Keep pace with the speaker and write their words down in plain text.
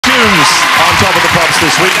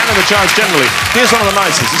this week and in the charts generally. Here's one of the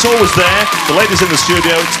nicest. It's always there. The ladies in the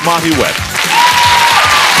studio, it's Marti, Webb.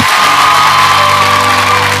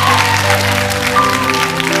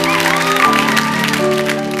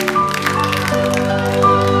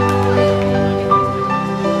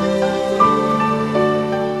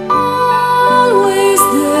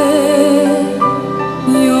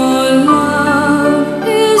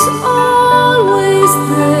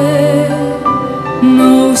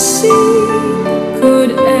 No sea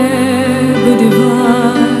could ever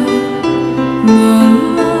divide the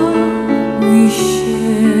love we share.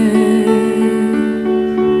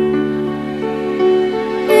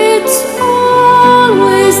 It's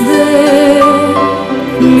always there,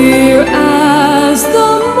 near as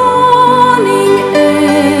the morning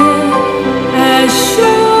air, as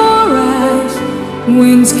sure as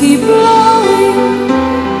winds keep blowing,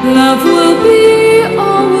 love will be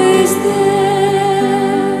always there.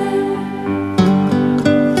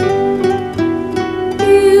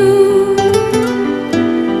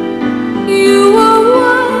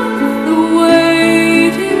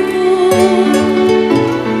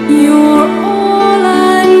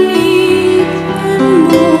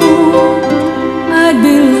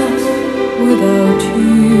 Without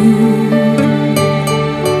you,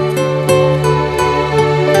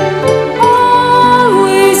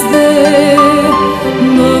 always there,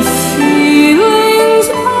 the feeling's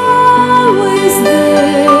always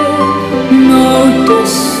there, no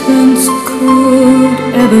distance could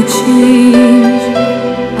ever change.